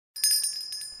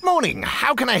Morning,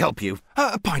 how can I help you?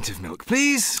 A pint of milk,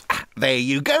 please. There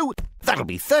you go. That'll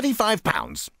be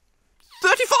 £35.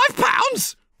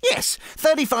 £35? Yes,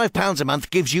 £35 a month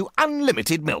gives you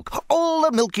unlimited milk. All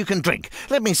the milk you can drink.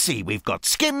 Let me see, we've got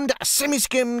skimmed,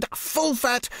 semi-skimmed, full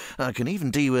fat. I can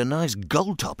even do you a nice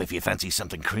gold top if you fancy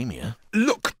something creamier.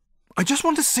 Look, I just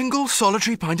want a single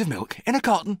solitary pint of milk in a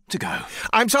carton to go.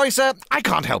 I'm sorry, sir, I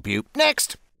can't help you.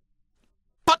 Next.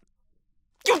 But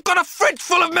you've got a fridge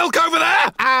full of milk over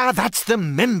there! Ah, that's the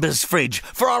members' fridge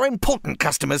for our important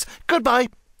customers. Goodbye.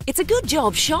 It's a good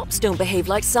job shops don't behave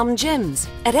like some gyms.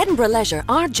 At Edinburgh Leisure,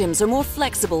 our gyms are more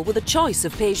flexible with a choice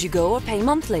of pay-as-you-go or pay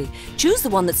monthly. Choose the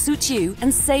one that suits you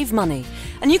and save money.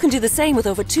 And you can do the same with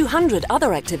over 200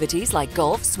 other activities like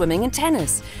golf, swimming and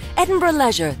tennis. Edinburgh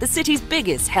Leisure, the city's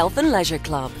biggest health and leisure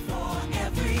club.